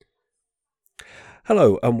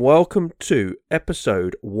Hello and welcome to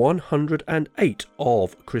episode 108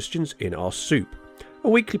 of Christians in Our Soup, a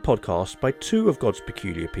weekly podcast by two of God's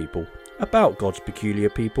peculiar people, about God's peculiar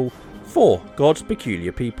people, for God's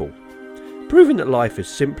peculiar people, proving that life is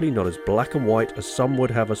simply not as black and white as some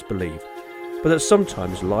would have us believe, but that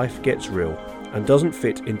sometimes life gets real and doesn't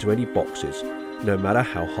fit into any boxes, no matter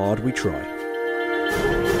how hard we try.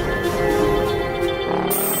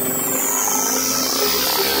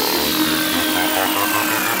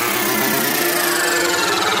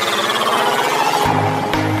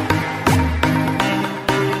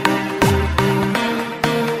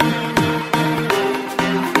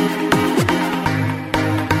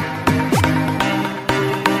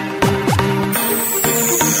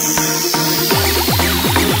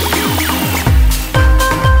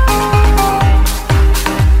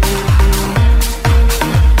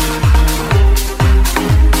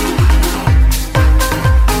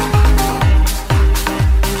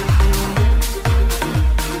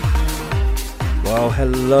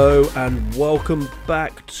 Hello and welcome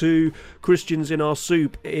back to Christians in Our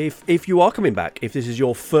Soup. If you are coming back, if this is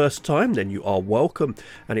your first time, then you are welcome,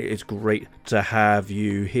 and it is great to have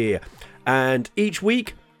you here. And each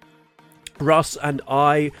week, Russ and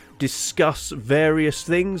I discuss various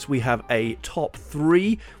things. We have a top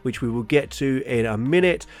three, which we will get to in a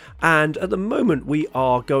minute. And at the moment, we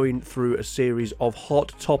are going through a series of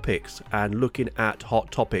hot topics and looking at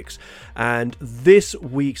hot topics. And this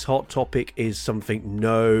week's hot topic is something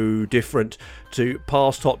no different to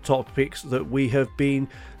past hot topics that we have been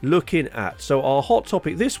looking at. So our hot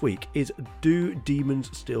topic this week is, do demons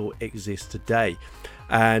still exist today?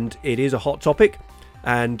 And it is a hot topic,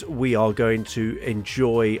 and we are going to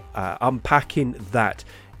enjoy unpacking that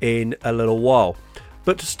in a little while.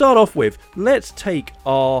 But to start off with, let's take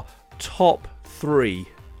our top three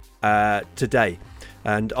today.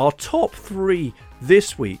 And our top three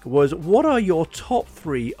this week was, what are your top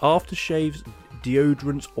three aftershaves,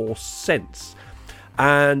 deodorants or scents?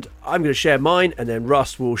 And I'm going to share mine, and then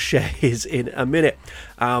Russ will share his in a minute.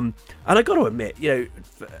 And I got to admit,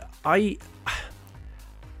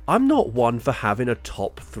 I'm not one for having a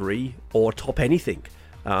top three or top anything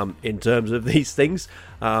in terms of these things.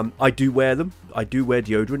 I do wear them. I do wear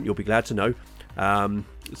deodorant, you'll be glad to know.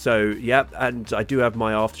 So, yeah, and I do have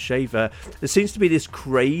my aftershave. There seems to be this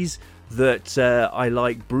craze that I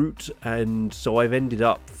like Brute, and so I've ended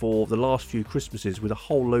up for the last few Christmases with a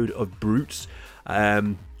whole load of Brutes.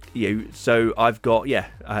 So I've got,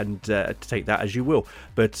 to take that as you will,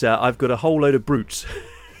 but I've got a whole load of Brutes.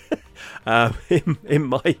 In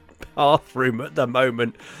my bathroom at the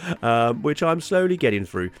moment, which I'm slowly getting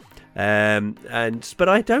through, but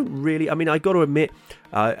I don't really. I mean, I got to admit,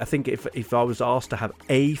 I think if I was asked to have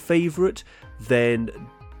a favourite, then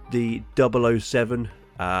the 007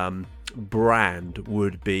 brand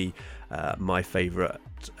would be my favourite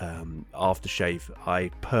aftershave. I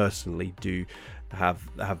personally do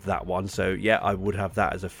have that one, so yeah, I would have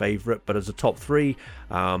that as a favourite. But as a top three,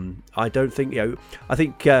 I don't think, I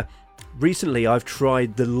think recently I've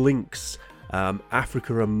tried the Lynx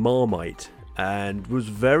Africa and Marmite and was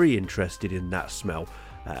very interested in that smell.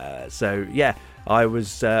 So yeah, I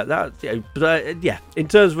was in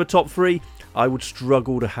terms of a top three, I would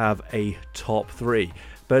struggle to have a top three.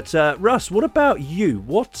 But Russ, what about you?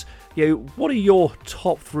 What are your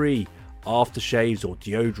top three aftershaves or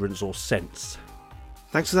deodorants or scents?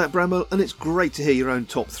 Thanks for that, Bramwell, and it's great to hear your own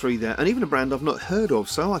top three there, and even a brand I've not heard of,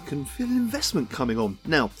 so I can feel an investment coming on.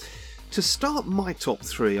 Now, to start my top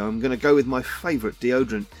three, I'm going to go with my favourite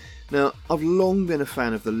deodorant. Now, I've long been a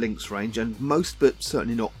fan of the Lynx range, and most, but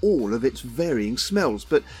certainly not all, of its varying smells,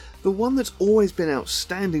 but the one that's always been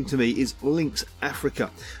outstanding to me is Lynx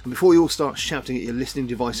Africa. And before you all start shouting at your listening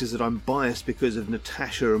devices that I'm biased because of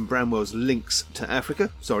Natasha and Bramwell's links to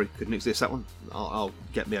Africa, sorry, couldn't exist that one, I'll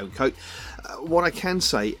get my own coat. What I can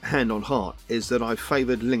say, hand on heart, is that I've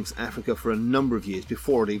favoured Lynx Africa for a number of years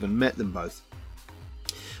before I'd even met them both.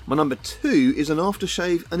 My number two is an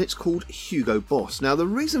aftershave, and it's called Hugo Boss. Now, the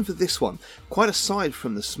reason for this one, quite aside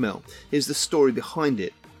from the smell, is the story behind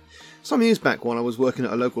it. Some years back, while I was working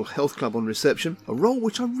at a local health club on reception, a role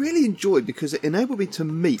which I really enjoyed because it enabled me to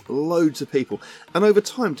meet loads of people and over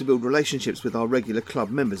time to build relationships with our regular club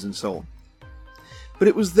members and so on. But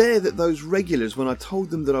it was there that those regulars, when I told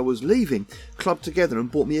them that I was leaving, clubbed together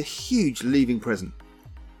and bought me a huge leaving present.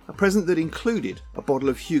 A present that included a bottle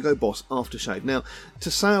of Hugo Boss aftershave. Now, to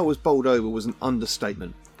say I was bowled over was an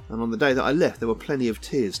understatement, and on the day that I left there were plenty of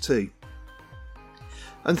tears too.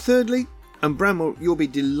 And thirdly, and Bramwell, you'll be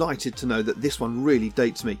delighted to know that this one really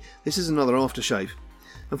dates me. This is another aftershave.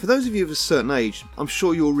 And for those of you of a certain age, I'm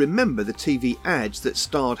sure you'll remember the TV ads that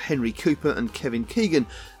starred Henry Cooper and Kevin Keegan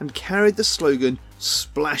and carried the slogan,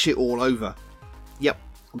 "Splash it all over." Yep,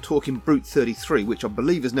 I'm talking Brute 33, which I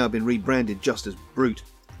believe has now been rebranded just as Brute.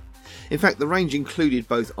 In fact, the range included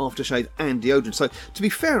both aftershave and deodorant, so to be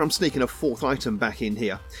fair, I'm sneaking a fourth item back in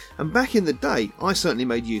here. And back in the day, I certainly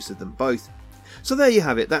made use of them both. So there you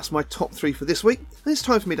have it, that's my top 3 for this week, and it's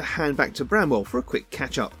time for me to hand back to Bramwell for a quick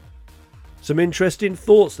catch-up. Some interesting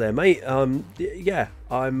thoughts there, mate. I'm not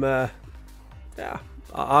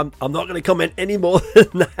going to comment any more than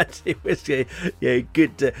that. It was good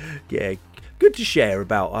to share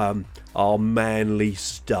about our manly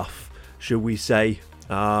stuff, shall we say?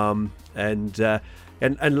 And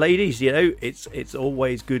ladies, it's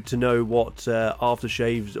always good to know what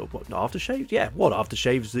aftershaves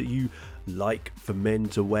that you like for men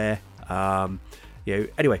to wear.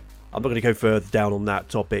 Anyway, I'm not going to go further down on that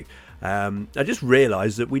topic. I just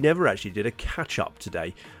realised that we never actually did a catch-up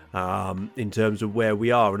today in terms of where we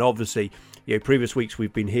are. And obviously, previous weeks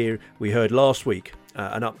we've been here. We heard last week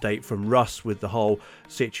an update from Russ with the whole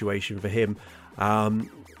situation for him. For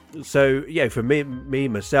me,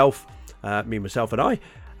 myself and I,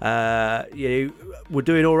 we're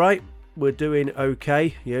doing all right. We're doing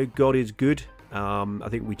okay. God is good. I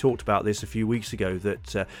think we talked about this a few weeks ago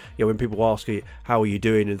that when people ask you how are you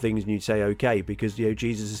doing and things, and you say okay because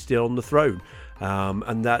Jesus is still on the throne,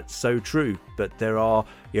 and that's so true. But there are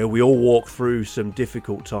we all walk through some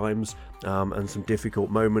difficult times and some difficult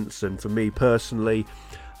moments, and for me personally,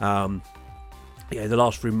 the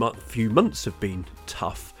last few months have been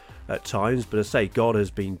tough at times, but I say God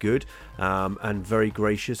has been good and very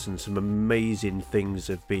gracious, and some amazing things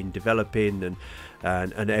have been developing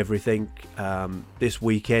and everything. This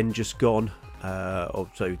weekend just gone,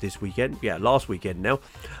 last weekend now,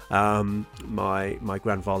 my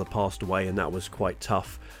grandfather passed away, and that was quite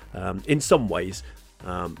tough. In some ways,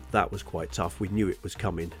 that was quite tough. We knew it was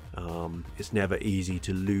coming. It's never easy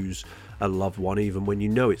to lose a loved one, even when you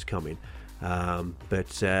know it's coming.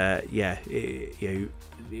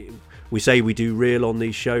 We say we do real on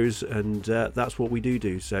these shows, and that's what we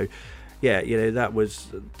do. So, that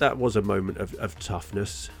was a moment of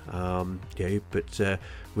toughness. But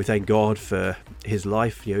we thank God for his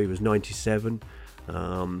life. He was 97,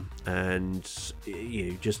 and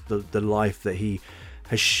just the life that he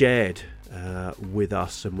has shared with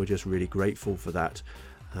us, and we're just really grateful for that.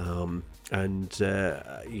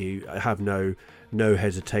 You have no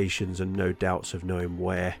hesitations and no doubts of knowing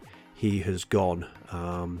where he has gone,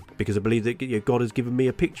 because I believe that God has given me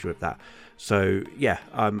a picture of that. So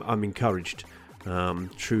I'm encouraged,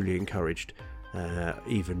 truly encouraged,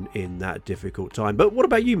 even in that difficult time. But what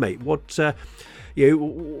about you, mate? What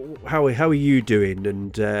how are you doing,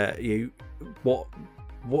 and what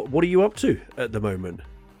are you up to at the moment?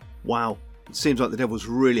 Wow, it seems like the devil's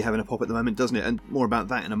really having a pop at the moment, doesn't it? And more about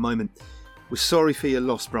that in a moment. We're sorry for your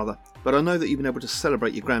loss, brother, but I know that you've been able to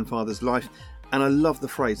celebrate your grandfather's life, and I love the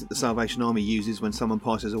phrase that the Salvation Army uses when someone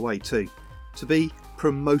passes away too. To be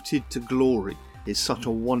promoted to glory is such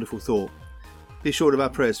a wonderful thought. Be assured of our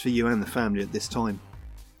prayers for you and the family at this time.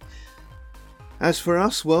 As for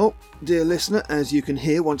us, well, dear listener, as you can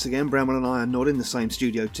hear, once again, Bramwell and I are not in the same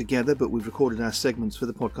studio together, but we've recorded our segments for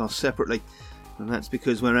the podcast separately. And that's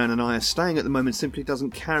because where Anne and I are staying at the moment simply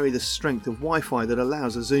doesn't carry the strength of Wi-Fi that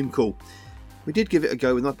allows a Zoom call. We did give it a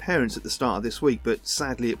go with my parents at the start of this week, but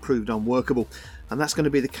sadly it proved unworkable, and that's going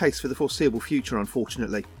to be the case for the foreseeable future,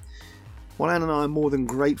 unfortunately. While Anne and I are more than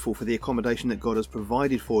grateful for the accommodation that God has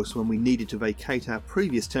provided for us when we needed to vacate our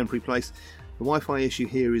previous temporary place, the Wi-Fi issue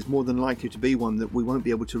here is more than likely to be one that we won't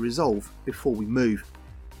be able to resolve before we move.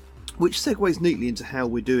 Which segues neatly into how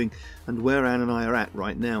we're doing and where Anne and I are at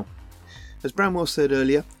right now. As Bramwell said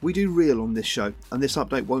earlier, we do real on this show, and this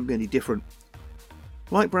update won't be any different.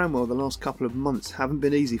 Like Bramwell, the last couple of months haven't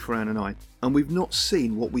been easy for Anne and I, and we've not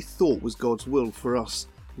seen what we thought was God's will for us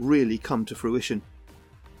really come to fruition.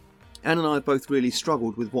 Anne and I have both really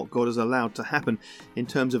struggled with what God has allowed to happen in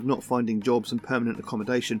terms of not finding jobs and permanent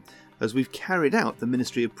accommodation, as we've carried out the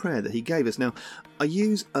ministry of prayer that he gave us. Now, I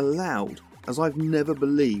use allowed, as I've never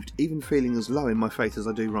believed, even feeling as low in my faith as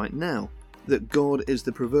I do right now, that God is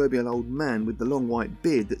the proverbial old man with the long white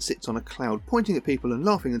beard that sits on a cloud pointing at people and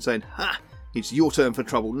laughing and saying, "Ha! It's your turn for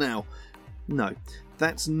trouble now." No,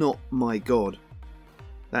 that's not my God.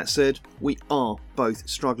 That said, we are both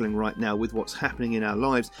struggling right now with what's happening in our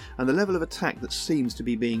lives and the level of attack that seems to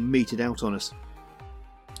be being meted out on us.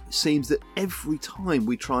 It seems that every time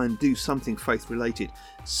we try and do something faith-related,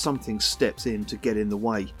 something steps in to get in the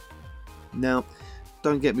way. Now,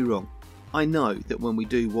 don't get me wrong, I know that when we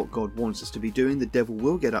do what God wants us to be doing, the devil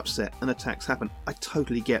will get upset and attacks happen. I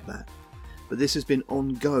totally get that. But this has been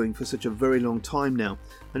ongoing for such a very long time now,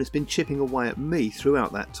 and it's been chipping away at me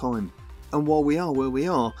throughout that time. And while we are where we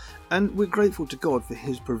are, and we're grateful to God for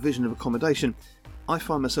his provision of accommodation, I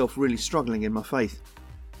find myself really struggling in my faith.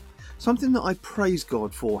 Something that I praise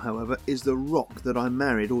God for, however, is the rock that I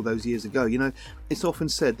married all those years ago. You know, it's often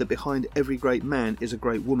said that behind every great man is a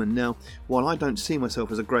great woman. Now, while I don't see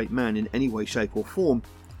myself as a great man in any way, shape or form,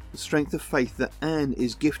 the strength of faith that Anne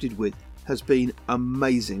is gifted with has been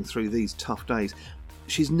amazing through these tough days.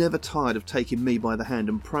 She's never tired of taking me by the hand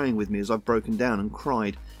and praying with me as I've broken down and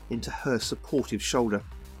cried into her supportive shoulder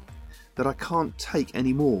that I can't take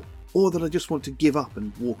any more, or that I just want to give up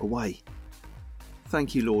and walk away.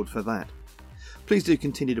 Thank you, Lord, for that. Please do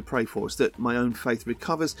continue to pray for us that my own faith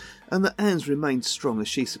recovers and that Anne's remains strong as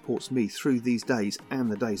she supports me through these days and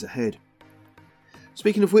the days ahead.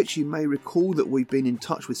 Speaking of which, you may recall that we've been in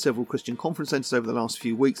touch with several Christian conference centres over the last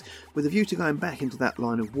few weeks with a view to going back into that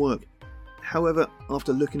line of work. However,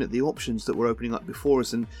 after looking at the options that were opening up before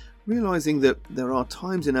us and realising that there are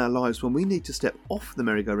times in our lives when we need to step off the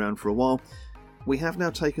merry-go-round for a while, we have now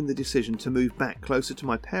taken the decision to move back closer to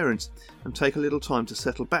my parents and take a little time to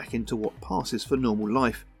settle back into what passes for normal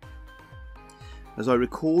life. As I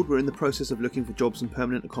record, we're in the process of looking for jobs and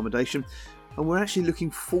permanent accommodation, and we're actually looking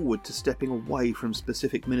forward to stepping away from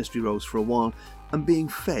specific ministry roles for a while and being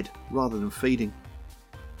fed rather than feeding.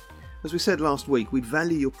 As we said last week, we'd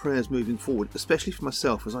value your prayers moving forward, especially for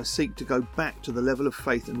myself as I seek to go back to the level of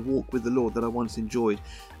faith and walk with the Lord that I once enjoyed,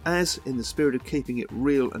 as, in the spirit of keeping it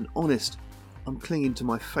real and honest, I'm clinging to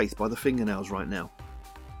my faith by the fingernails right now.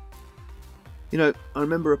 You know, I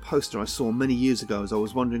remember a poster I saw many years ago as I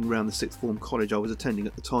was wandering around the sixth form college I was attending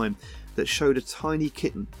at the time that showed a tiny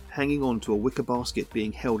kitten hanging on to a wicker basket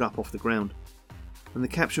being held up off the ground. And the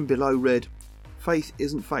caption below read, "Faith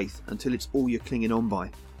isn't faith until it's all you're clinging on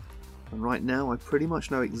by." And right now I pretty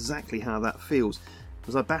much know exactly how that feels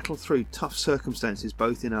as I battle through tough circumstances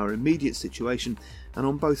both in our immediate situation and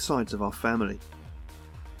on both sides of our family.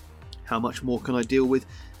 How much more can I deal with?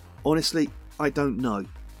 Honestly, I don't know.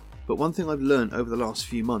 But one thing I've learned over the last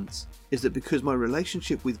few months is that because my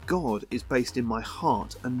relationship with God is based in my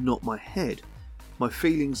heart and not my head, my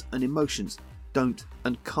feelings and emotions don't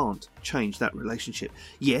and can't change that relationship.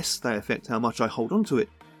 Yes, they affect how much I hold on to it,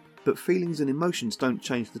 but feelings and emotions don't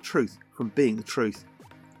change the truth from being the truth.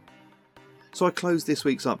 So I close this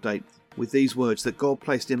week's update with these words that God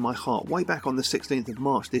placed in my heart way back on the 16th of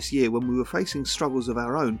March this year when we were facing struggles of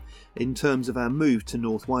our own in terms of our move to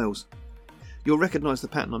North Wales. You'll recognise the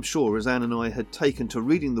pattern, I'm sure, as Anne and I had taken to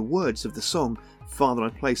reading the words of the song "Father, I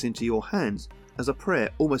Place Into Your Hands" as a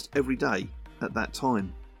prayer almost every day at that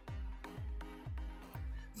time.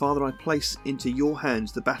 Father, I place into your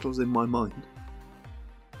hands the battles in my mind.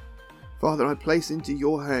 Father, I place into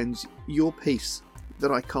your hands your peace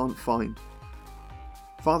that I can't find.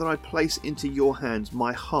 Father, I place into your hands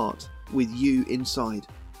my heart with you inside,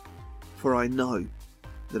 for I know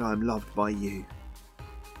that I am loved by you.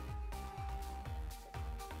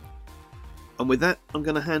 And with that, I'm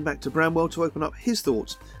going to hand back to Bramwell to open up his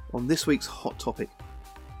thoughts on this week's hot topic.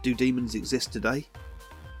 Do demons exist today?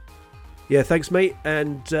 Yeah, thanks, mate.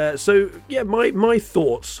 And my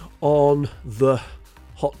thoughts on the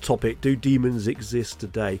hot topic, do demons exist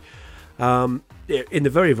today? In the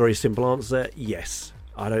very, very simple answer, yes.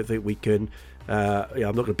 I don't think we can, I'm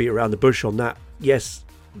not going to beat around the bush on that. Yes,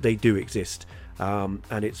 they do exist.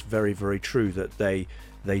 And it's very, very true that they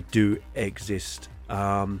do exist.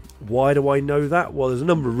 Why do I know that? Well, there's a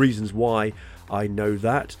number of reasons why I know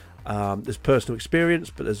that. There's personal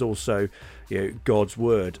experience, but there's also, God's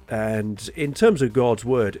word. And in terms of God's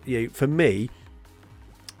word, for me,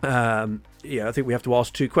 I think we have to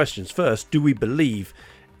ask two questions. First, do we believe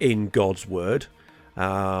in God's word?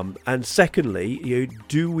 And secondly,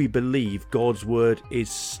 do we believe God's word is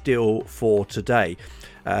still for today?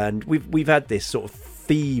 And we've had this sort of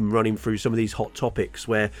theme running through some of these hot topics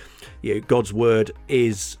where God's word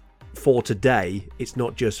is for today. It's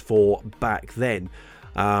not just for back then.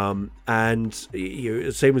 And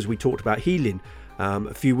same as we talked about healing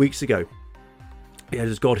a few weeks ago.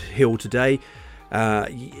 Does God heal today? As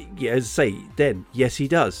I say, then yes, he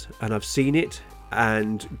does, and I've seen it.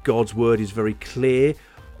 And God's word is very clear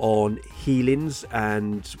on healings,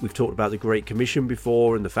 and we've talked about the Great Commission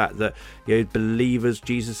before, and the fact that believers,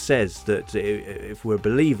 Jesus says that if we're a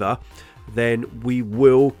believer, then we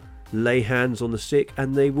will lay hands on the sick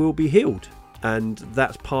and they will be healed. And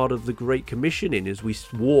that's part of the Great Commissioning. As we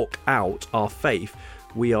walk out our faith,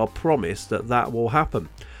 we are promised that will happen.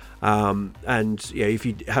 And if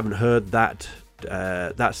you haven't heard that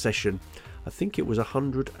session think it was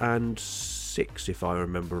 106, if I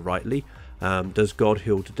remember rightly. Does God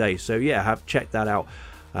heal today? So yeah, have checked that out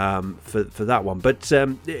for that one. But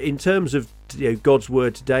in terms of God's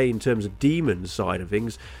word today, in terms of demons side of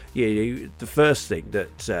things, the first thing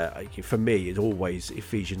that for me is always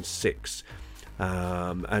Ephesians 6.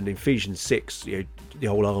 And Ephesians 6, the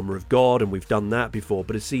whole armour of God, and we've done that before,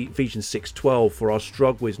 but it's Ephesians 6:12, for our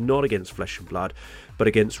struggle is not against flesh and blood, but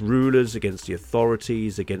against rulers, against the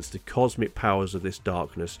authorities, against the cosmic powers of this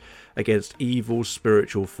darkness, against evil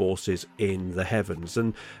spiritual forces in the heavens.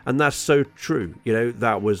 And that's so true.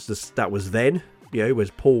 That was then,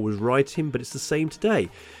 as Paul was writing, but it's the same today.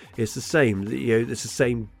 It's the same, it's the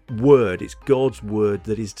same word. It's God's word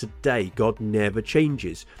that is today. God never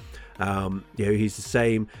changes. He's the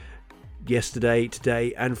same yesterday,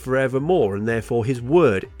 today, and forevermore, and therefore his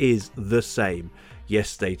word is the same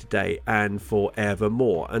yesterday, today, and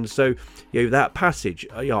forevermore. And so, that passage,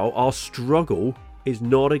 our struggle is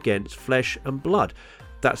not against flesh and blood.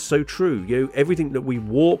 That's so true. Everything that we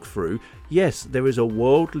walk through, yes, there is a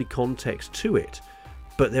worldly context to it,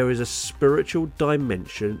 but there is a spiritual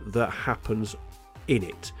dimension that happens in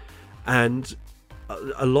it. And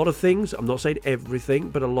a lot of things, I'm not saying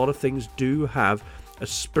everything, but a lot of things do have a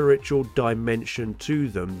spiritual dimension to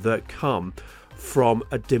them that come from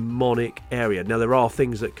a demonic area. Now, there are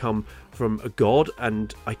things that come from a God,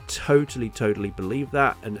 and I totally believe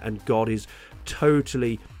that, and God is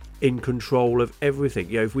totally in control of everything.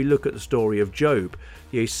 If we look at the story of Job,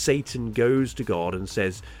 Satan goes to God and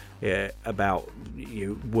says about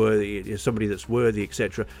worthy, somebody that's worthy,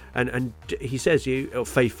 etc. And he says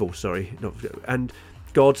faithful. And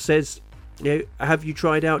God says, have you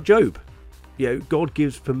tried out Job? God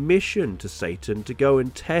gives permission to Satan to go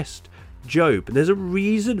and test Job, and there's a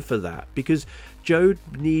reason for that, because Job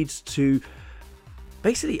needs to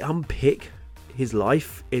basically unpick his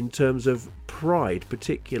life in terms of pride,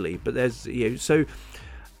 particularly. But there's so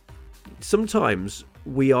sometimes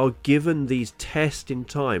we are given these testing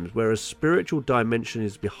times where a spiritual dimension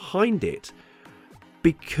is behind it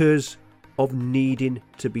because of needing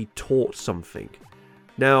to be taught something.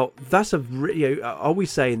 Now, that's are we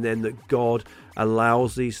saying then that God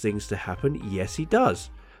allows these things to happen? Yes, he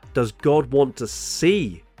does. Does God want to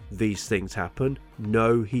see these things happen?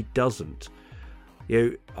 No, he doesn't.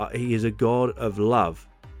 He is a God of love.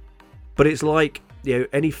 But it's like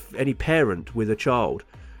any parent with a child.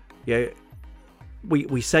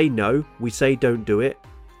 We say no, we say don't do it,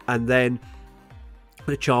 and then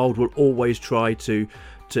the child will always try to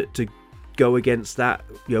go against that.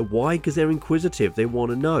 Why? Because they're inquisitive, they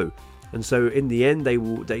want to know. And so in the end,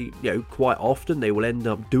 quite often they will end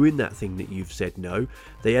up doing that thing that you've said no.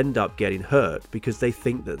 They end up getting hurt because they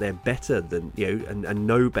think that they're better than and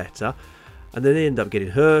know better, and then they end up getting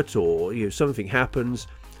hurt, or something happens,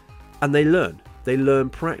 and they learn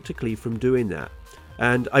practically from doing that.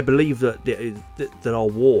 And I believe that our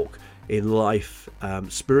walk in life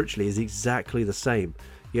spiritually is exactly the same.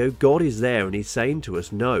 God is there and he's saying to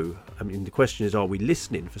us no. I mean, the question is, are we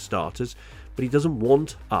listening, for starters? But he doesn't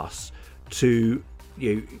want us to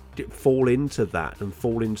fall into that and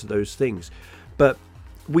fall into those things. But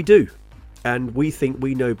we do. And we think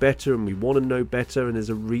we know better, and we want to know better, and there's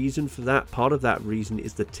a reason for that. Part of that reason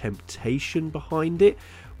is the temptation behind it.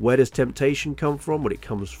 Where does temptation come from? Well, it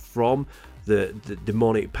comes from the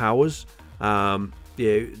demonic powers.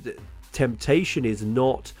 The temptation is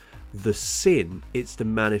not the sin, it's the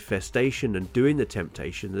manifestation and doing the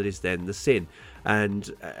temptation that is then the sin. And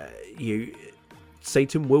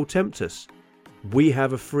Satan will tempt us. We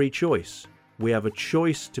have a free choice. We have a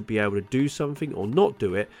choice to be able to do something or not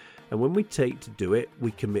do it, and when we take to do it,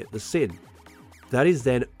 we commit the sin. That is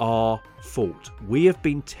then our fault. We have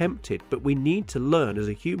been tempted, but we need to learn as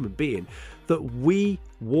a human being that we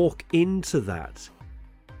walk into that.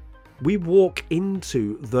 We walk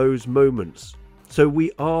into those moments. So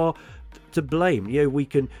we are to blame. We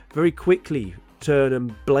can very quickly turn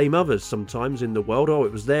and blame others sometimes in the world. Oh,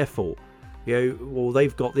 it was their fault. Well,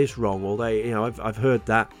 they've got this wrong, or they, I've heard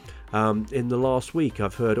that in the last week.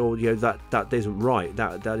 I've heard, that isn't right.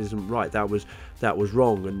 That isn't right. That was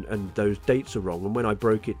wrong, and those dates are wrong. And when I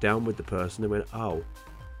broke it down with the person, they went, oh,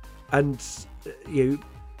 and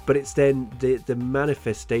but it's then the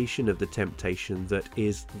manifestation of the temptation that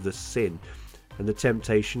is the sin, and the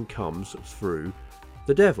temptation comes through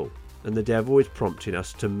the devil, and the devil is prompting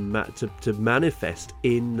us to manifest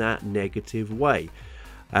in that negative way.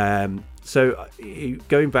 So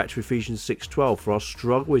going back to Ephesians 6:12, for our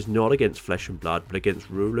struggle is not against flesh and blood, but against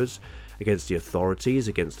rulers, against the authorities,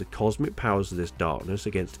 against the cosmic powers of this darkness,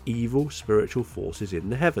 against evil spiritual forces in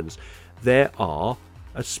the heavens. There are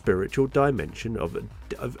a spiritual dimension of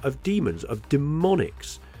demons, of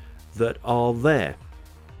demonics that are there.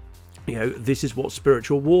 This is what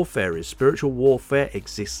spiritual warfare is. Spiritual warfare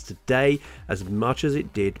exists today as much as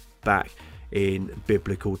it did back in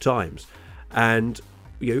biblical times. And,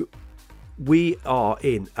 we are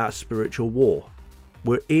in a spiritual war.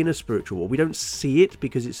 We're in a spiritual war. We don't see it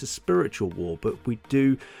because it's a spiritual war, but we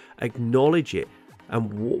do acknowledge it.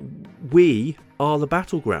 And we are the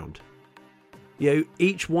battleground.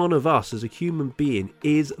 Each one of us as a human being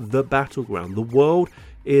is the battleground. The world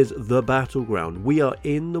is the battleground. We are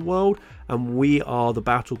in the world and we are the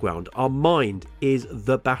battleground. Our mind is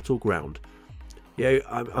the battleground.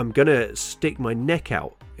 I'm going to stick my neck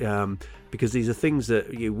out because these are things that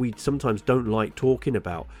we sometimes don't like talking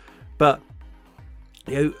about. But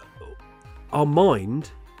our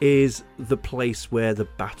mind is the place where the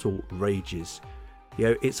battle rages.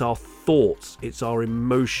 It's our thoughts, it's our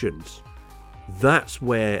emotions. That's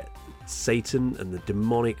where Satan and the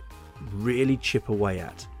demonic really chip away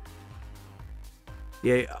at.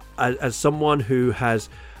 As someone who has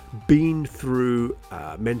been through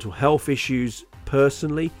mental health issues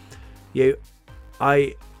personally,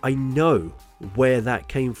 I know where that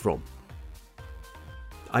came from.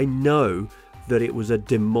 I know that it was a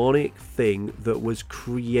demonic thing that was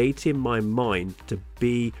creating my mind to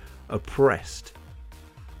be oppressed,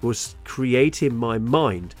 was creating my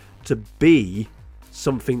mind to be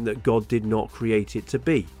something that God did not create it to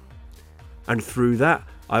be. And through that,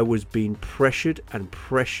 I was being pressured and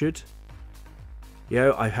pressured.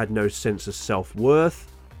 I had no sense of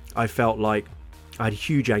self-worth. I felt like I had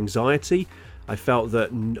huge anxiety. I felt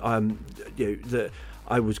that that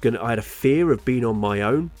I had a fear of being on my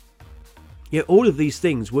own. All of these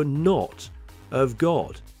things were not of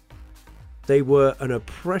God. They were an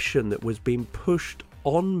oppression that was being pushed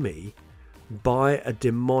on me by a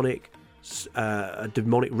demonic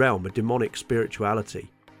realm, a demonic spirituality.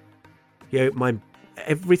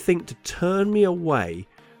 Everything to turn me away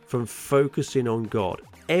from focusing on God,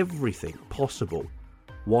 everything possible.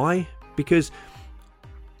 Why? Because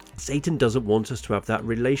Satan doesn't want us to have that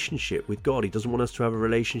relationship with God. He doesn't want us to have a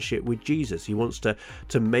relationship with Jesus. He wants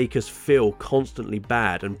to make us feel constantly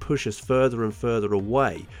bad and push us further and further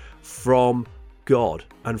away from God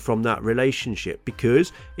and from that relationship.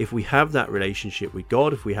 Because if we have that relationship with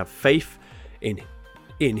God, if we have faith in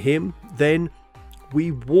Him, then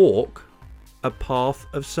we walk a path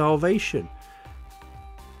of salvation.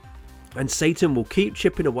 And Satan will keep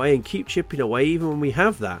chipping away even when we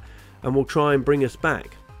have that, and will try and bring us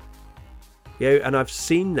back. And I've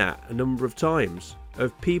seen that a number of times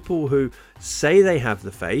of people who say they have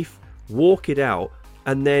the faith, walk it out,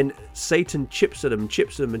 and then Satan chips at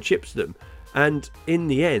them, and in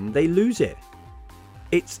the end they lose it.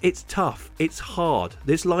 It's tough, it's hard.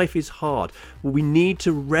 This life is hard. We need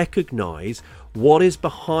to recognize what is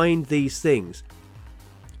behind these things.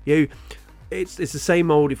 It's the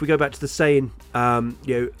same old, if we go back to the saying,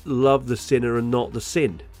 love the sinner and not the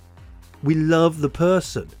sin. We love the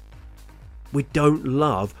person. We don't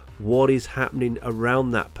love what is happening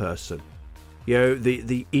around that person.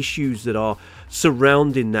 The issues that are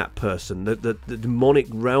surrounding that person, the demonic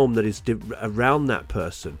realm that is around that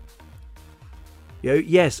person.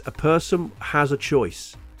 Yes, a person has a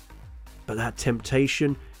choice, but that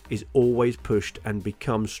temptation is always pushed and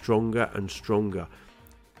becomes stronger and stronger.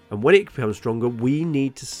 And when it becomes stronger, we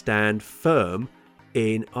need to stand firm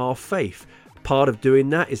in our faith. Part of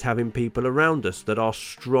doing that is having people around us that are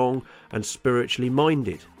strong and spiritually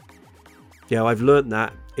minded. I've learned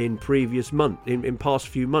that in past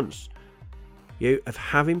few months. Of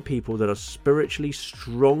having people that are spiritually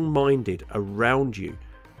strong-minded around you,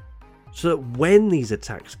 so that when these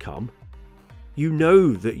attacks come, you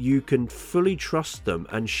know that you can fully trust them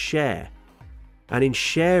and share. And in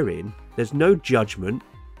sharing, there's no judgment,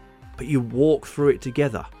 but you walk through it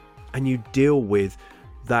together and you deal with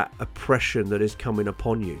that oppression that is coming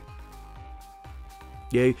upon you.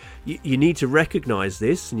 You need to recognize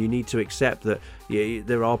this, and you need to accept that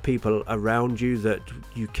there are people around you that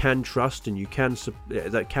you can trust and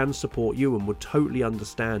that can support you and would totally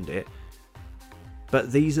understand it.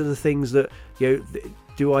 But these are the things that,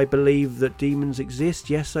 do I believe that demons exist?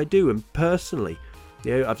 Yes, I do. And personally,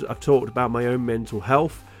 I've talked about my own mental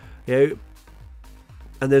health, and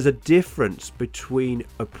there's a difference between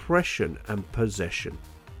oppression and possession.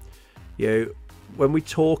 When we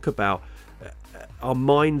talk about, our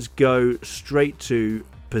minds go straight to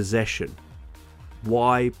possession.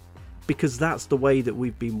 Why? Because that's the way that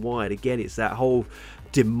we've been wired. Again, it's that whole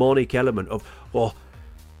demonic element of,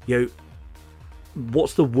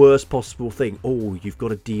 what's the worst possible thing? Oh, you've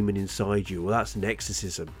got a demon inside you. Well, that's an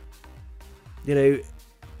exorcism.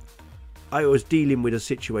 I was dealing with a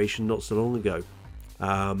situation not so long ago,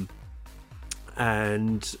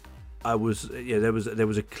 and I was, there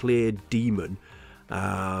was a clear demon,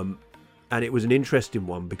 and it was an interesting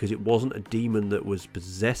one because it wasn't a demon that was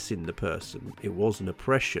possessing the person; it was an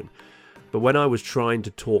oppression. But when I was trying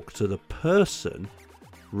to talk to the person,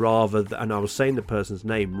 and I was saying the person's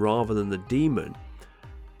name rather than the demon,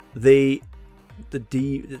 it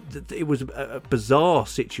was a bizarre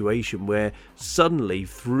situation where suddenly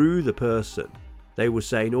through the person they were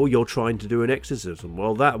saying, "Oh, you're trying to do an exorcism."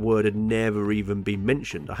 Well, that word had never even been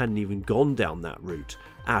mentioned. I hadn't even gone down that route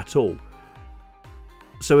at all.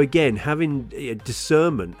 So again, having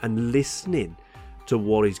discernment and listening to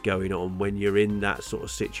what is going on when you're in that sort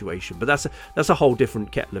of situation. But that's a whole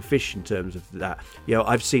different kettle of fish in terms of that.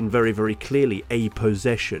 I've seen very, very clearly a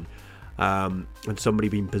possession, and somebody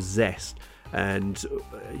being possessed, and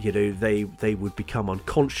they would become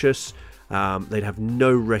unconscious. They'd have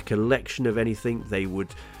no recollection of anything. They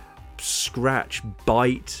would scratch,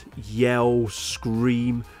 bite, yell,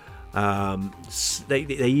 scream. They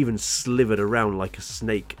even slithered around like a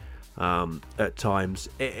snake at times.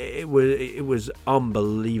 It was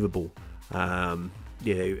unbelievable. I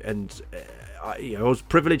was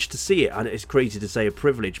privileged to see it, and it's crazy to say a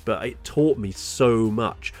privilege, but it taught me so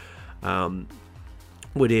much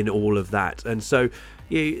within all of that. And so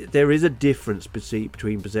there is a difference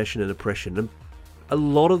between possession and oppression, and a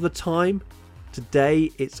lot of the time today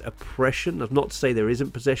it's oppression. That's not to say there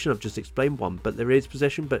isn't possession, I've just explained one, but there is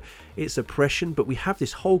possession, but it's oppression. But we have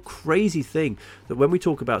this whole crazy thing that when we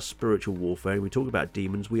talk about spiritual warfare and we talk about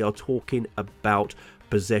demons, we are talking about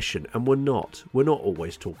possession, and we're not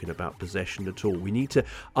always talking about possession at all. We need to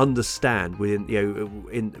understand within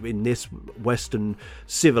in this Western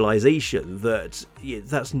civilization that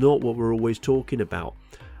that's not what we're always talking about.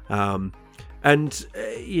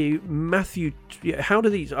 Matthew, how do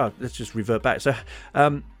these? Let's just revert back. So,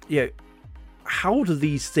 how do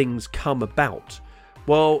these things come about?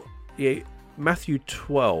 Well, Matthew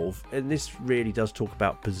 12, and this really does talk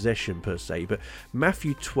about possession per se, but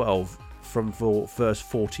Matthew 12 from verse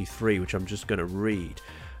 43, which I'm just going to read,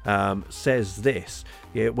 says this: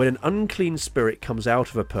 when an unclean spirit comes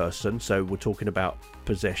out of a person, so we're talking about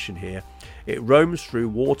possession here, it roams through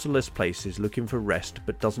waterless places looking for rest,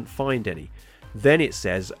 but doesn't find any. Then it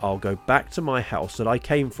says, "I'll go back to my house that I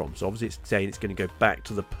came from." So obviously it's saying it's going to go back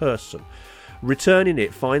to the person. Returning,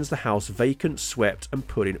 it finds the house vacant, swept, and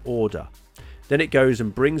put in order. Then it goes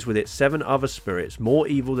and brings with it 7 other spirits more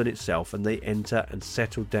evil than itself, and they enter and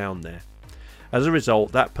settle down there. As a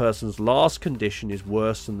result, that person's last condition is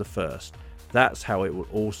worse than the first. That's how it will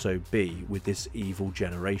also be with this evil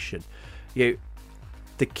generation. The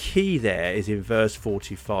key there is in verse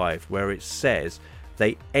 45, where it says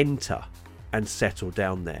they enter and settle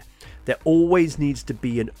down there. There always needs to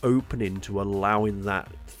be an opening to allowing that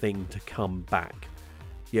thing to come back.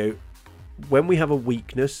 When we have a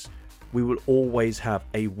weakness, we will always have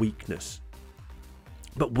a weakness.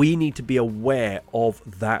 But we need to be aware of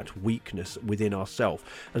that weakness within ourselves.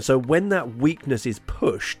 And so when that weakness is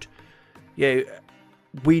pushed,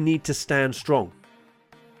 we need to stand strong.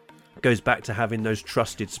 It goes back to having those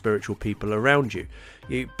trusted spiritual people around you.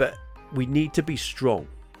 But we need to be strong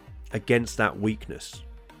against that weakness.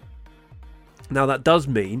 Now that does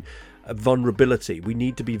mean vulnerability. We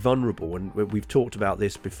need to be vulnerable, and we've talked about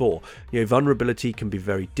this before. Vulnerability can be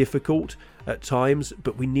very difficult at times,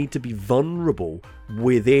 but we need to be vulnerable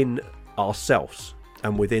within ourselves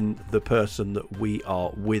and within the person that we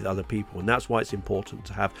are with other people. And that's why it's important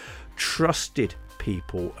to have trusted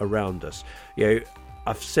people around us.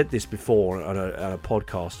 I've said this before on a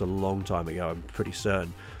podcast a long time ago, I'm pretty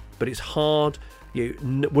certain, but it's hard.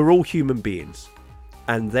 We're all human beings,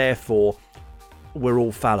 and therefore we're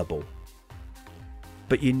all fallible.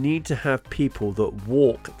 But you need to have people that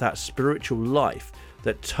walk that spiritual life,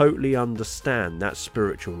 that totally understand that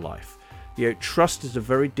spiritual life. Trust is a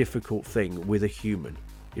very difficult thing with a human.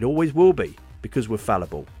 It always will be, because we're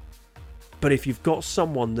fallible. But if you've got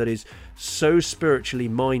someone that is so spiritually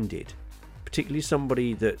minded, particularly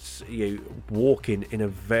somebody that's walking in a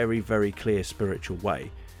very, very clear spiritual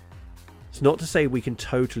way, it's not to say we can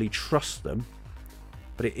totally trust them,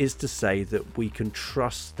 but it is to say that we can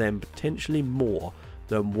trust them potentially more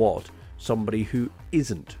than what somebody who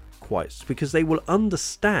isn't quite, because they will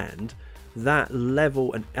understand that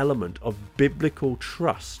level and element of biblical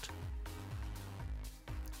trust.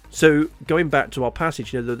 So going back to our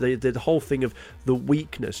passage, the whole thing of the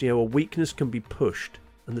weakness, a weakness can be pushed,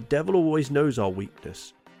 and the devil always knows our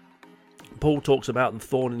weakness. Paul talks about the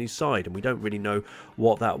thorn in his side, and we don't really know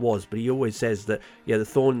what that was, but he always says that the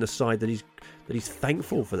thorn in the side, that he's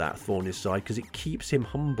thankful for that thorn in his side, because it keeps him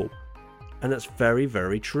humble. And that's very,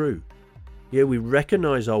 very true. Yeah, we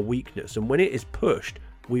recognize our weakness, and when it is pushed,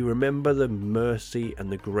 we remember the mercy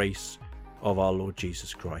and the grace of our Lord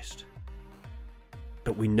Jesus Christ.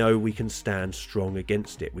 But we know we can stand strong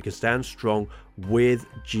against it. We can stand strong with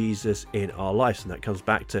Jesus in our lives. And that comes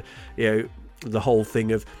back to, the whole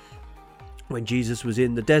thing of when Jesus was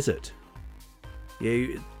in the desert,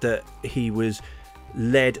 that he was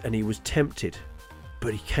led and he was tempted,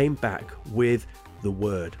 but he came back with the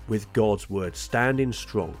word, with God's word, standing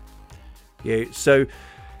strong. So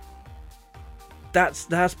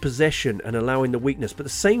that's possession and allowing the weakness. But the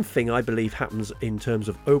same thing, I believe, happens in terms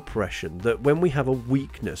of oppression, that when we have a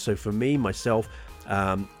weakness, so for me, myself,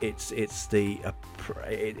 it's the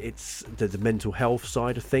mental health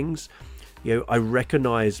side of things. I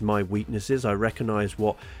recognize my weaknesses. I recognize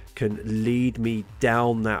what can lead me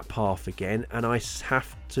down that path again, and I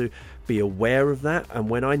have to be aware of that. And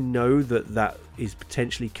when I know that is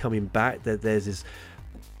potentially coming back, that there's this,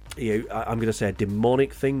 I'm going to say, a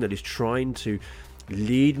demonic thing that is trying to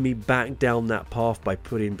lead me back down that path by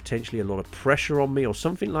putting potentially a lot of pressure on me or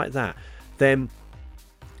something like that, then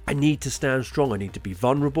I need to stand strong. I need to be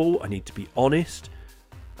vulnerable. I need to be honest.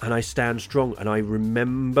 And I stand strong, and I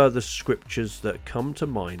remember the scriptures that come to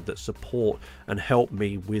mind that support and help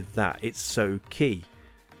me with that. It's so key.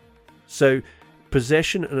 So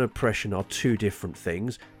possession and oppression are two different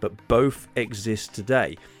things, but both exist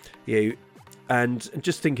today. And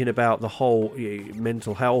just thinking about the whole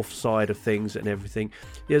mental health side of things and everything,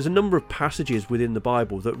 there's a number of passages within the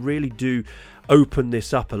Bible that really do open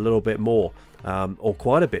this up a little bit more, or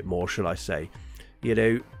quite a bit more, shall I say.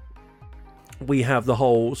 We have the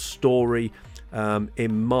whole story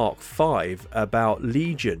in Mark 5 about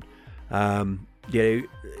Legion. It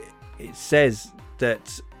says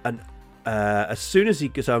that as soon as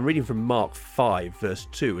he, so I'm reading from Mark 5 verse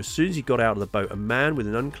 2, as soon as he got out of the boat, a man with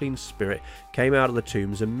an unclean spirit came out of the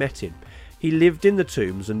tombs and met him. He lived in the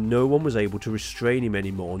tombs, and no one was able to restrain him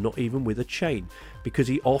anymore, not even with a chain, because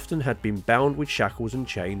he often had been bound with shackles and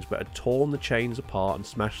chains, but had torn the chains apart and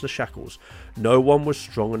smashed the shackles. No one was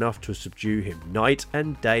strong enough to subdue him. Night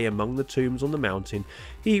and day among the tombs on the mountain,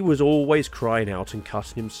 he was always crying out and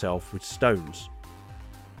cutting himself with stones.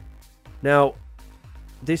 Now,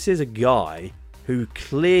 this is a guy who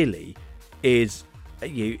clearly is,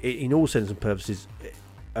 in all sense and purposes,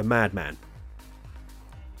 a madman.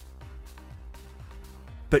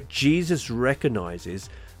 But Jesus recognizes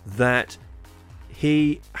that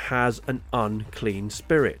he has an unclean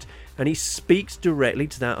spirit, and he speaks directly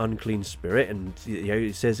to that unclean spirit. And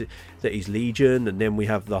it says that he's Legion, and then we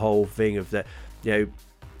have the whole thing of that.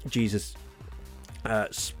 Jesus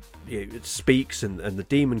speaks, and the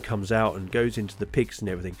demon comes out and goes into the pigs and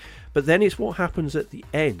everything. But then it's what happens at the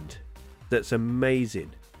end that's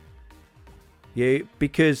amazing.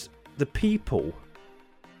 Because the people.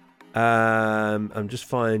 I'm just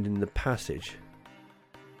finding the passage.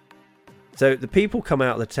 So the people come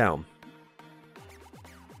out of the town,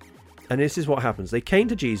 and this is what happens. They came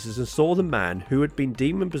to Jesus and saw the man who had been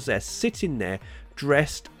demon possessed sitting there,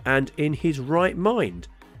 dressed and in his right mind,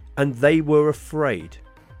 and they were afraid.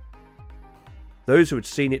 Those who had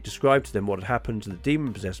seen it described to them what had happened to the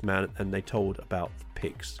demon possessed man, and they told about the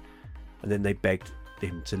pigs, and then they begged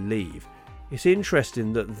him to leave. It's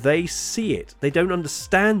interesting that they see it, they don't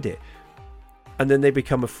understand it, and then they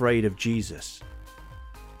become afraid of Jesus.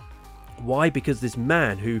 Why? Because this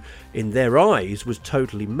man, who in their eyes was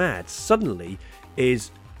totally mad, suddenly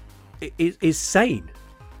is sane.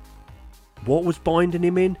 What was binding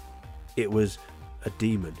him in? It was a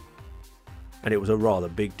demon. And it was a rather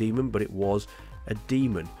big demon, but it was a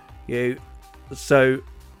demon. So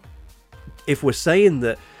if we're saying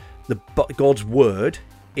that God's word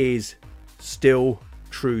is still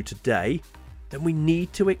true today, then we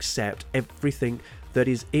need to accept everything that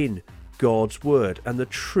is in God's word and the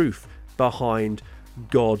truth behind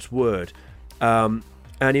God's word. And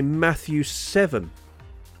in Matthew 7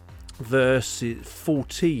 verse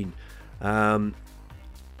 14,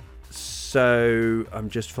 so I'm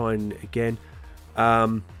just finding it again.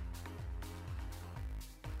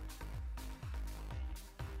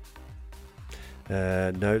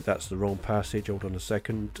 No, that's the wrong passage. Hold on a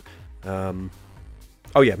second.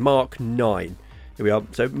 Mark 9. Here we are.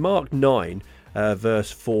 So Mark 9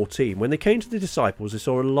 verse 14. When they came to the disciples, they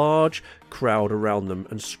saw a large crowd around them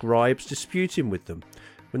and scribes disputing with them.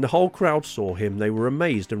 When the whole crowd saw him, they were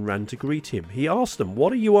amazed and ran to greet him. He asked them,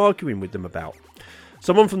 "What are you arguing with them about?"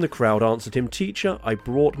 Someone from the crowd answered him, "Teacher, I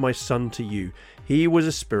brought my son to you. He was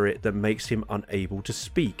a spirit that makes him unable to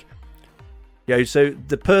speak." So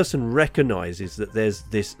the person recognizes that there's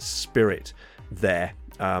this spirit there.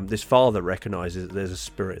 this father recognizes that there's a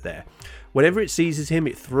spirit there. Whenever it seizes him,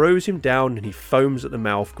 it throws him down and he foams at the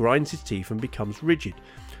mouth, grinds his teeth and becomes rigid.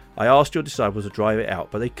 I asked your disciples to drive it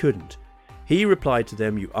out, but they couldn't. He replied to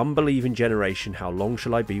them, you unbelieving generation, how long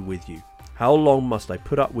shall I be with you? How long must I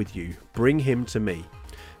put up with you? Bring him to me.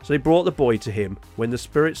 So they brought the boy to him. When the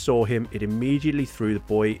spirit saw him, it immediately threw the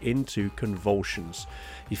boy into convulsions.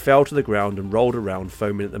 He fell to the ground and rolled around,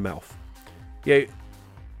 foaming at the mouth. Let's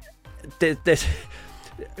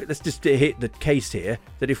just hit the case here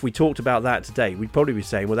that if we talked about that today, we'd probably be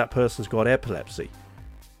saying, well, that person's got epilepsy.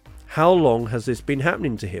 How long has this been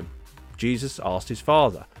happening to him? Jesus asked his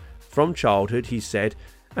father. From childhood, he said,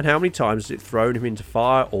 and how many times has it thrown him into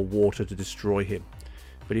fire or water to destroy him?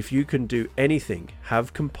 But if you can do anything,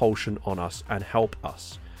 have compulsion on us and help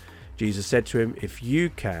us. Jesus said to him, if you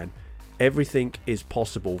can, everything is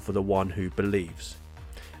possible for the one who believes.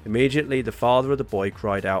 Immediately the father of the boy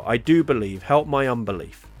cried out, I do believe, help my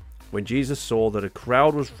unbelief. When Jesus saw that a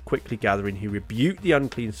crowd was quickly gathering, he rebuked the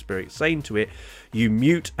unclean spirit, saying to it, you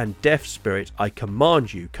mute and deaf spirit, I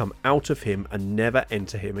command you, come out of him and never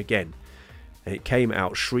enter him again. And it came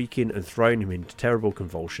out shrieking and throwing him into terrible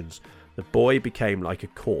convulsions. The boy became like a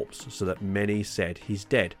corpse, so that many said, he's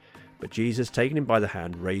dead. But Jesus, taking him by the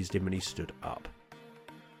hand, raised him and he stood up.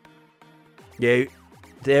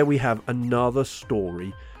 There we have another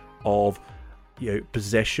story of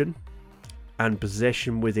possession and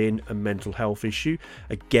possession within a mental health issue.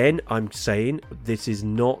 Again, I'm saying this is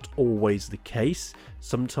not always the case.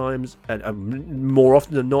 Sometimes, and more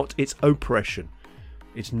often than not, it's oppression.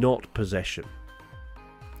 It's not possession.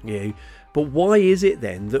 But why is it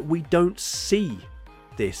then that we don't see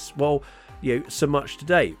this? Well, so much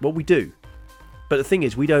today. Well, we do. But the thing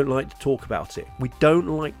is, we don't like to talk about it. We don't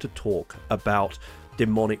like to talk about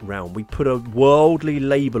demonic realm. We put a worldly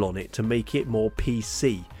label on it to make it more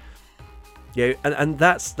PC. And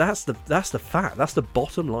that's the fact. That's the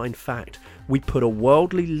bottom line fact. We put a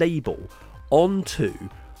worldly label onto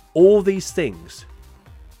all these things.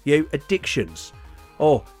 Addictions.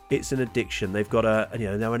 Oh, it's an addiction. They've got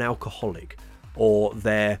they're an alcoholic, or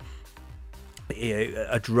they're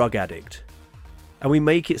a drug addict, and we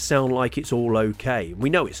make it sound like it's all okay. We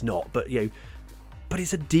know it's not, but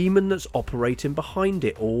it's a demon that's operating behind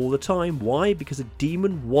it all the time. Why? Because a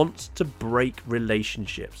demon wants to break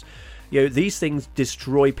relationships. These things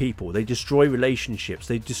destroy people. They destroy relationships.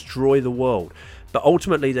 They destroy the world. But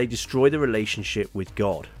ultimately, they destroy the relationship with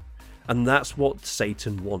God. And that's what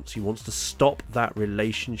Satan wants. He wants to stop that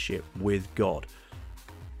relationship with God.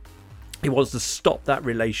 He wants to stop that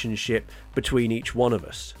relationship between each one of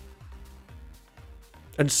us.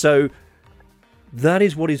 And so that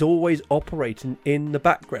is what is always operating in the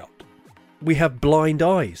background. We have blind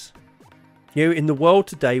eyes. In the world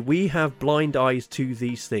today, we have blind eyes to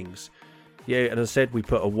these things. And as I said, we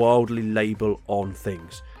put a worldly label on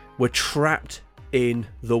things. We're trapped in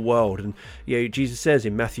the world. And Jesus says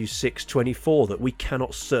in Matthew 6:24 that we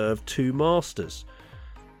cannot serve two masters.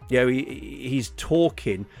 He's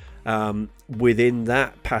talking within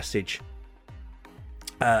that passage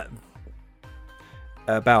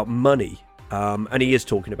about money. And he is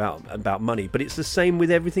talking about money, but it's the same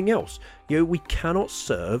with everything else. We cannot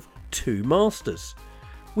serve two masters.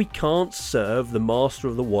 We can't serve the master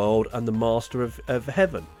of the world and the master of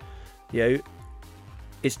heaven.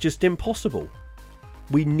 It's just impossible.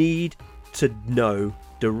 We need to know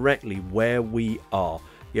directly where we are.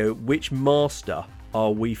 Which master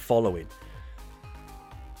are we following?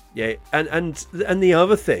 And the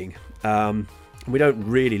other thing, we don't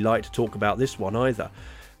really like to talk about this one either,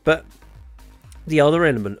 but the other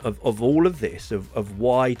element of all of this, of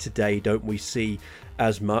why today don't we see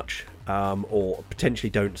as much, or potentially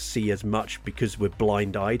don't see as much because we're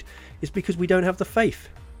blind-eyed, is because we don't have the faith.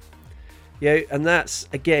 And that's,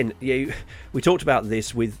 again, we talked about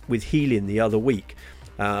this with healing the other week,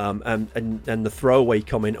 and the throwaway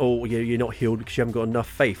comment, oh, you're not healed because you haven't got enough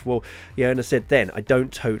faith. Well, and I said then, I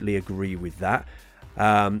don't totally agree with that,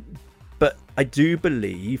 but I do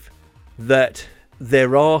believe that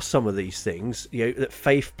there are some of these things, that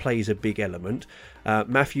faith plays a big element.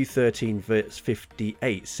 Matthew 13 verse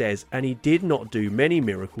 58 says, and he did not do many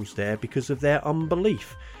miracles there because of their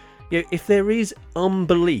unbelief. If there is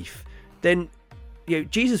unbelief, then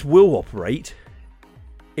Jesus will operate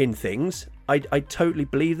in things. I totally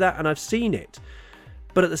believe that, and I've seen it.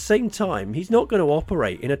 But at the same time, he's not going to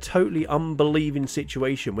operate in a totally unbelieving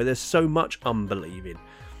situation where there's so much unbelieving.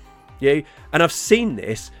 And I've seen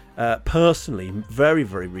this personally very,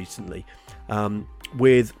 very recently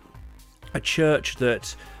with a church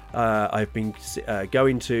that I've been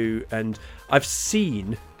going to, and I've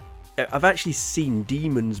actually seen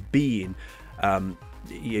demons being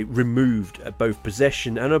removed both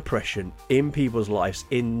possession and oppression in people's lives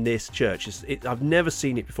in this church. I've never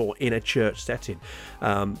seen it before in a church setting,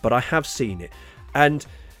 but I have seen it. And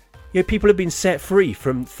people have been set free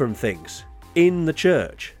from things in the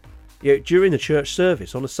church, during the church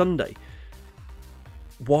service on a Sunday.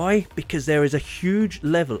 Why? Because there is a huge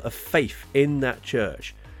level of faith in that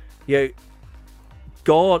church.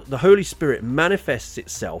 God, the Holy Spirit, manifests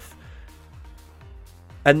itself,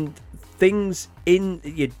 and things in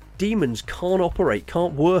demons can't operate,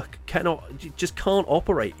 can't work, just can't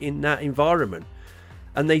operate in that environment.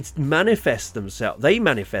 And they manifest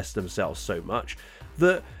themselves so much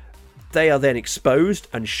that they are then exposed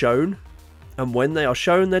and shown, and when they are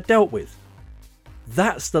shown, they're dealt with.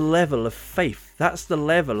 That's the level of faith. That's the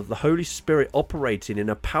level of the Holy Spirit operating in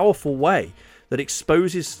a powerful way that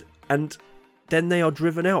exposes, and then they are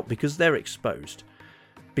driven out because they're exposed.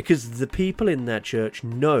 Because the people in that church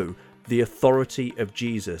know the authority of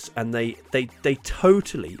Jesus, and they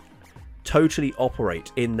totally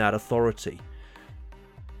operate in that authority.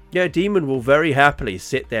 A demon will very happily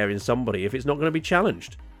sit there in somebody if it's not going to be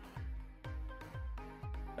challenged.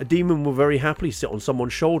 A demon will very happily sit on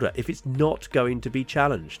someone's shoulder if it's not going to be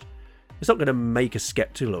challenged. It's not going to make a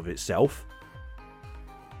skeptical of itself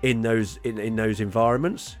in those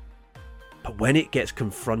environments. But when it gets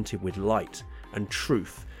confronted with light and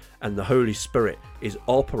truth, and the Holy Spirit is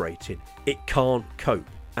operating, it can't cope,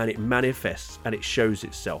 and it manifests and it shows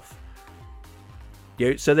itself.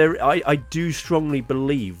 So I do strongly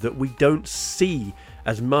believe that we don't see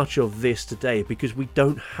as much of this today because we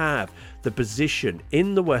don't have the position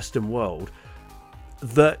in the Western world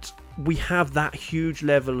that we have that huge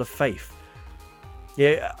level of faith.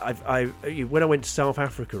 When I went to South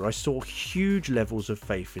Africa, I saw huge levels of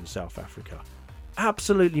faith in South Africa,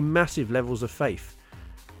 absolutely massive levels of faith.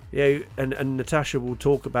 And Natasha will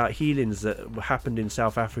talk about healings that happened in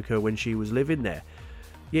South Africa when she was living there.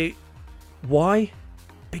 Why?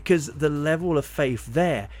 Because the level of faith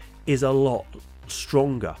there is a lot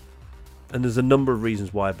stronger. And there's a number of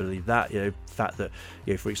reasons why I believe that. The fact that,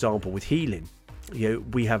 for example, with healing,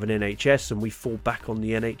 we have an NHS and we fall back on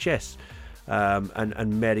the NHS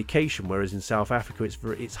and medication, whereas in South Africa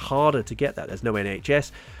it's harder to get that. There's no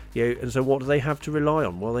NHS, and so what do they have to rely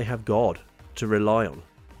on? Well, they have God to rely on.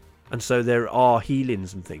 And so there are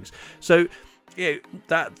healings and things. So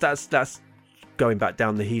that's going back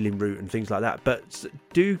down the healing route and things like that. But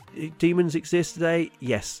do demons exist today?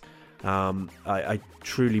 Yes. I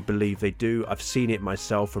truly believe they do. I've seen it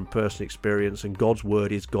myself from personal experience, and God's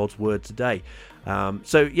word is God's word today.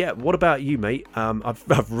 What about you, mate?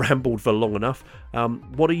 I've rambled for long enough.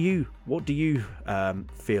 What do you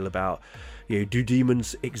feel about, do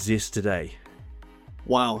demons exist today?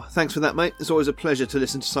 Wow, thanks for that, mate. It's always a pleasure to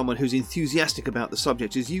listen to someone who's enthusiastic about the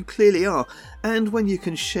subject, as you clearly are. And when you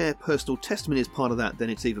can share personal testimony as part of that, then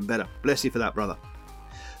it's even better. Bless you for that, brother.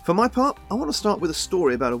 For my part, I want to start with a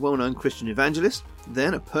story about a well-known Christian evangelist,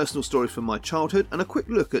 then a personal story from my childhood, and a quick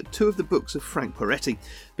look at two of the books of Frank Peretti,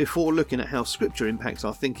 before looking at how Scripture impacts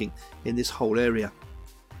our thinking in this whole area.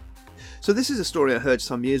 So this is a story I heard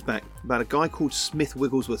some years back about a guy called Smith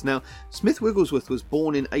Wigglesworth. Now, Smith Wigglesworth was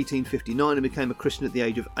born in 1859 and became a Christian at the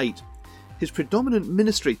age of 8. His predominant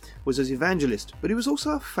ministry was as evangelist, but he was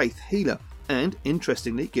also a faith healer. And,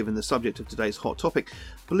 interestingly, given the subject of today's hot topic,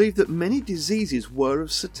 believed that many diseases were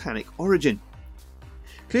of satanic origin.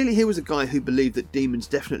 Clearly he was a guy who believed that demons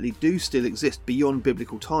definitely do still exist beyond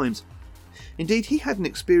biblical times. Indeed, he had an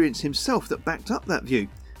experience himself that backed up that view,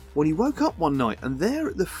 when he woke up one night and there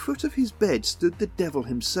at the foot of his bed stood the devil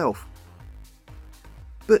himself.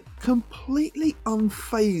 But completely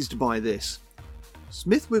unfazed by this,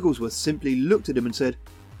 Smith Wigglesworth simply looked at him and said,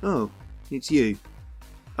 "Oh, it's you,"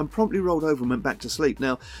 and promptly rolled over and went back to sleep.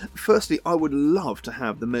 Now, firstly, I would love to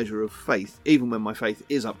have the measure of faith, even when my faith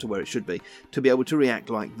is up to where it should be, to be able to react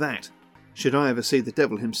like that, should I ever see the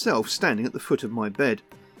devil himself standing at the foot of my bed.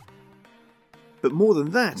 But more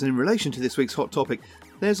than that, and in relation to this week's hot topic,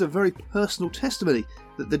 there's a very personal testimony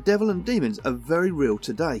that the devil and demons are very real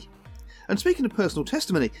today. And speaking of personal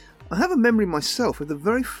testimony, I have a memory myself of the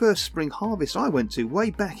very first spring harvest I went to way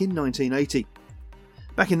back in 1980.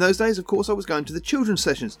 Back in those days, of course, I was going to the children's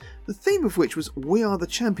sessions, the theme of which was We Are the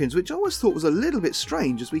Champions, which I always thought was a little bit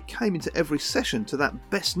strange as we came into every session to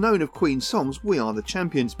that best known of Queen's songs, We Are the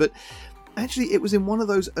Champions. But actually it was in one of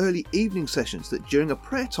those early evening sessions that during a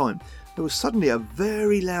prayer time there was suddenly a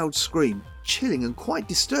very loud scream, chilling and quite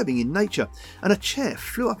disturbing in nature, and a chair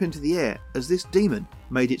flew up into the air as this demon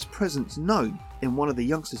made its presence known in one of the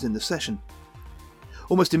youngsters in the session.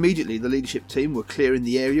 Almost immediately the leadership team were clearing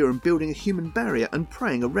the area and building a human barrier and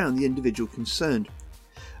praying around the individual concerned.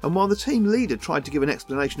 And while the team leader tried to give an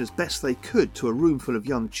explanation as best they could to a room full of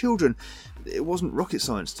young children, it wasn't rocket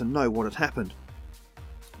science to know what had happened.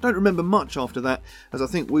 I don't remember much after that, as I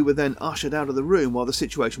think we were then ushered out of the room while the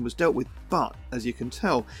situation was dealt with, but, as you can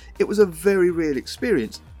tell, it was a very real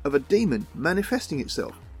experience of a demon manifesting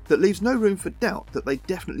itself that leaves no room for doubt that they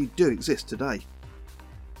definitely do exist today.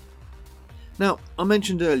 Now, I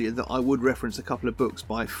mentioned earlier that I would reference a couple of books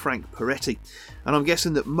by Frank Peretti, and I'm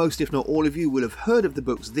guessing that most, if not all of you, will have heard of the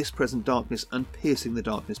books This Present Darkness and Piercing the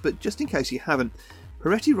Darkness, but just in case you haven't,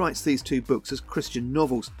 Peretti writes these two books as Christian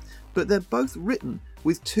novels, but they're both written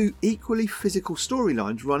with two equally physical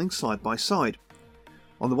storylines running side by side.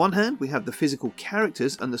 On the one hand, we have the physical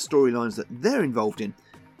characters and the storylines that they're involved in,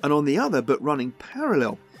 and on the other, but running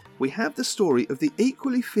parallel, we have the story of the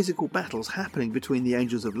equally physical battles happening between the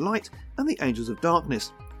Angels of Light and the Angels of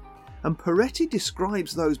Darkness. And Peretti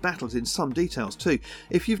describes those battles in some details too.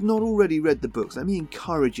 If you've not already read the books, let me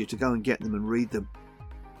encourage you to go and get them and read them.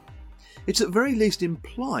 It's at very least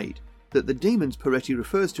implied that the demons Peretti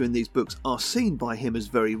refers to in these books are seen by him as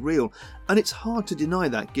very real, and it's hard to deny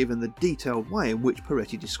that given the detailed way in which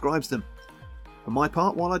Peretti describes them. For my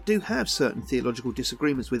part, while I do have certain theological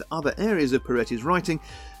disagreements with other areas of Peretti's writing,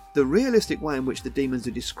 the realistic way in which the demons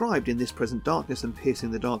are described in This Present Darkness and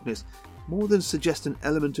Piercing the Darkness more than suggest an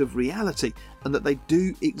element of reality and that they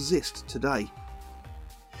do exist today.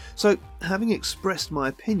 So, having expressed my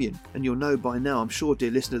opinion, and you'll know by now, I'm sure,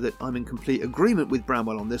 dear listener, that I'm in complete agreement with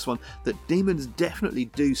Bramwell on this one, that demons definitely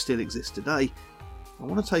do still exist today, I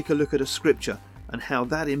want to take a look at a scripture and how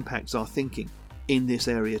that impacts our thinking in this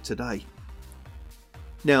area today.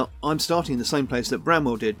 Now, I'm starting in the same place that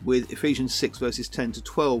Bramwell did, with Ephesians 6 verses 10 to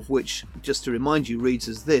 12, which, just to remind you, reads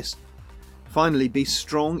as this: "Finally, be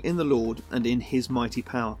strong in the Lord and in his mighty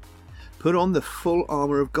power. Put on the full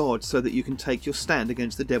armour of God so that you can take your stand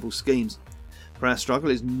against the devil's schemes. For our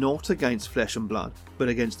struggle is not against flesh and blood, but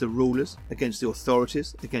against the rulers, against the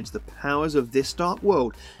authorities, against the powers of this dark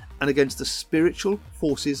world, and against the spiritual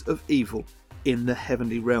forces of evil in the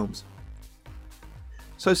heavenly realms."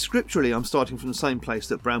 So scripturally, I'm starting from the same place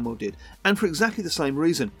that Bramwell did, and for exactly the same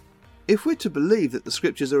reason. If we're to believe that the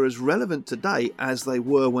scriptures are as relevant today as they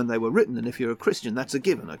were when they were written, and if you're a Christian, that's a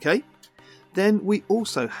given, okay? Then we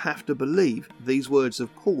also have to believe these words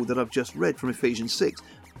of Paul that I've just read from Ephesians 6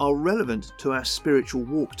 are relevant to our spiritual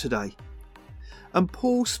walk today. And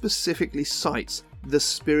Paul specifically cites the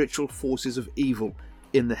spiritual forces of evil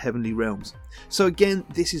in the heavenly realms. So again,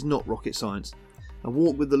 this is not rocket science. A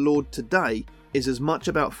walk with the Lord today is as much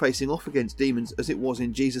about facing off against demons as it was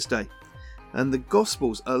in Jesus' day. And the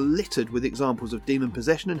Gospels are littered with examples of demon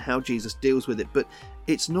possession and how Jesus deals with it, but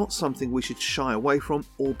it's not something we should shy away from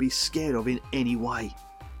or be scared of in any way.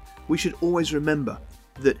 We should always remember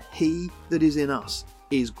that he that is in us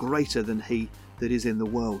is greater than he that is in the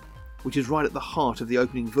world, which is right at the heart of the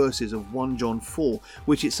opening verses of 1 John 4,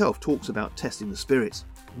 which itself talks about testing the spirits.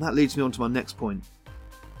 And that leads me on to my next point.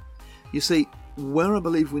 You see, where I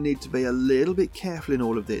believe we need to be a little bit careful in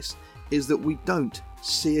all of this is that we don't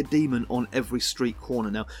see a demon on every street corner.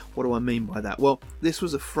 Now, what do I mean by that? Well, this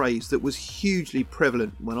was a phrase that was hugely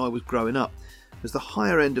prevalent when I was growing up, as the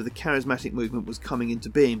higher end of the charismatic movement was coming into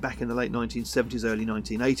being back in the late 1970s, early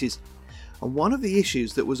 1980s. And one of the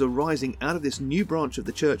issues that was arising out of this new branch of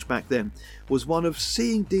the church back then was one of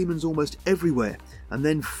seeing demons almost everywhere and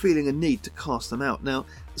then feeling a need to cast them out. Now,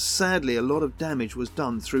 sadly, a lot of damage was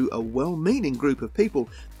done through a well-meaning group of people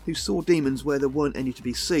who saw demons where there weren't any to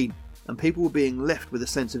be seen, and people were being left with a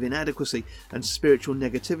sense of inadequacy and spiritual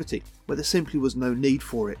negativity where there simply was no need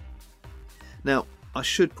for it. Now, I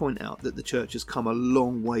should point out that the church has come a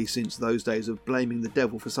long way since those days of blaming the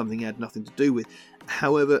devil for something he had nothing to do with.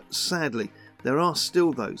 However, sadly, there are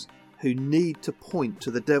still those who need to point to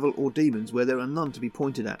the devil or demons where there are none to be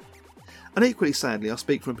pointed at. And equally sadly, I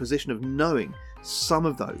speak from a position of knowing some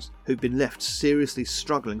of those who've been left seriously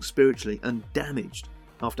struggling spiritually and damaged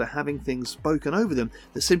after having things spoken over them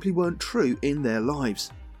that simply weren't true in their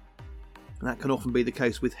lives. And that can often be the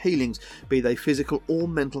case with healings, be they physical or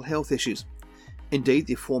mental health issues. Indeed,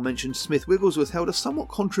 the aforementioned Smith Wigglesworth held a somewhat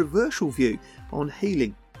controversial view on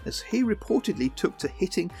healing, as he reportedly took to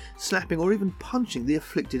hitting, slapping or even punching the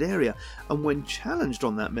afflicted area, and when challenged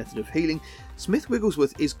on that method of healing, Smith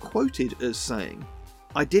Wigglesworth is quoted as saying,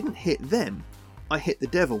 "I didn't hit them, I hit the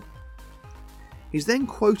devil." He's then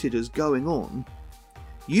quoted as going on,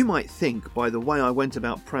 "You might think by the way I went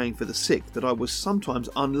about praying for the sick that I was sometimes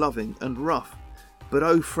unloving and rough. But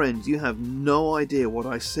oh friends, you have no idea what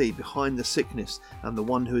I see behind the sickness and the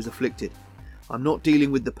one who is afflicted. I'm not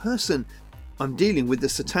dealing with the person, I'm dealing with the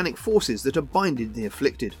satanic forces that are binding the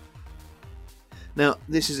afflicted." Now,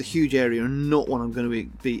 this is a huge area and not one I'm going to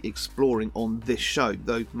be exploring on this show,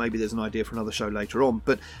 though maybe there's an idea for another show later on.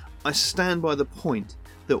 But I stand by the point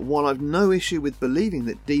that while I've no issue with believing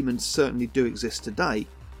that demons certainly do exist today,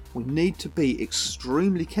 we need to be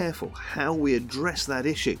extremely careful how we address that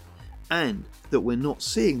issue, and that we're not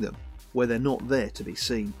seeing them where they're not there to be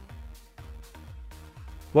seen.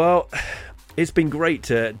 Well, it's been great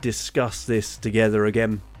to discuss this together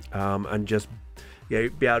again, and just be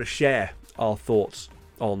able to share our thoughts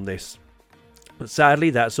on this. But sadly,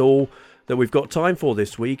 that's all that we've got time for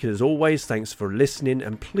this week. As always, thanks for listening,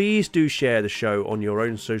 and please do share the show on your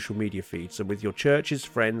own social media feeds and with your churches,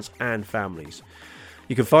 friends and families.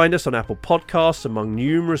 You can find us on Apple Podcasts, among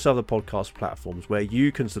numerous other podcast platforms where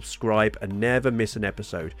you can subscribe and never miss an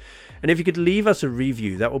episode. And if you could leave us a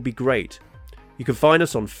review, that would be great. You can find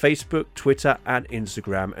us on Facebook, Twitter and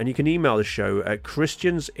Instagram, and you can email the show at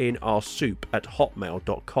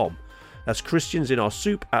christiansinoursoup@hotmail.com. That's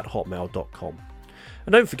christiansinoursoup@hotmail.com.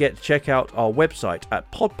 And don't forget to check out our website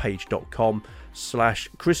at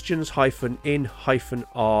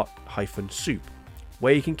podpage.com/christians-in-r-soup,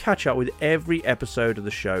 where you can catch up with every episode of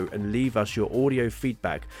the show and leave us your audio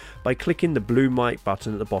feedback by clicking the blue mic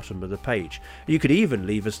button at the bottom of the page. You could even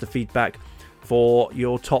leave us the feedback for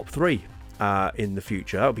your top 3 in the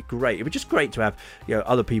future. That would be great. It would be just great to have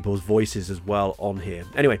other people's voices as well on here.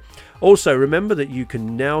 Anyway, also remember that you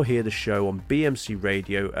can now hear the show on BMC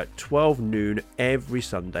Radio at 12 noon every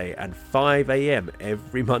Sunday and 5 a.m.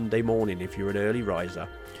 every Monday morning if you're an early riser.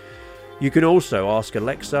 You can also ask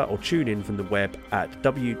Alexa or tune in from the web at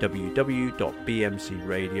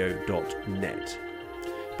www.bmcradio.net.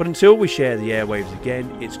 But until we share the airwaves again,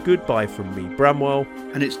 it's goodbye from me, Bramwell.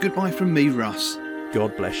 And it's goodbye from me, Russ.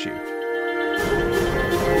 God bless you.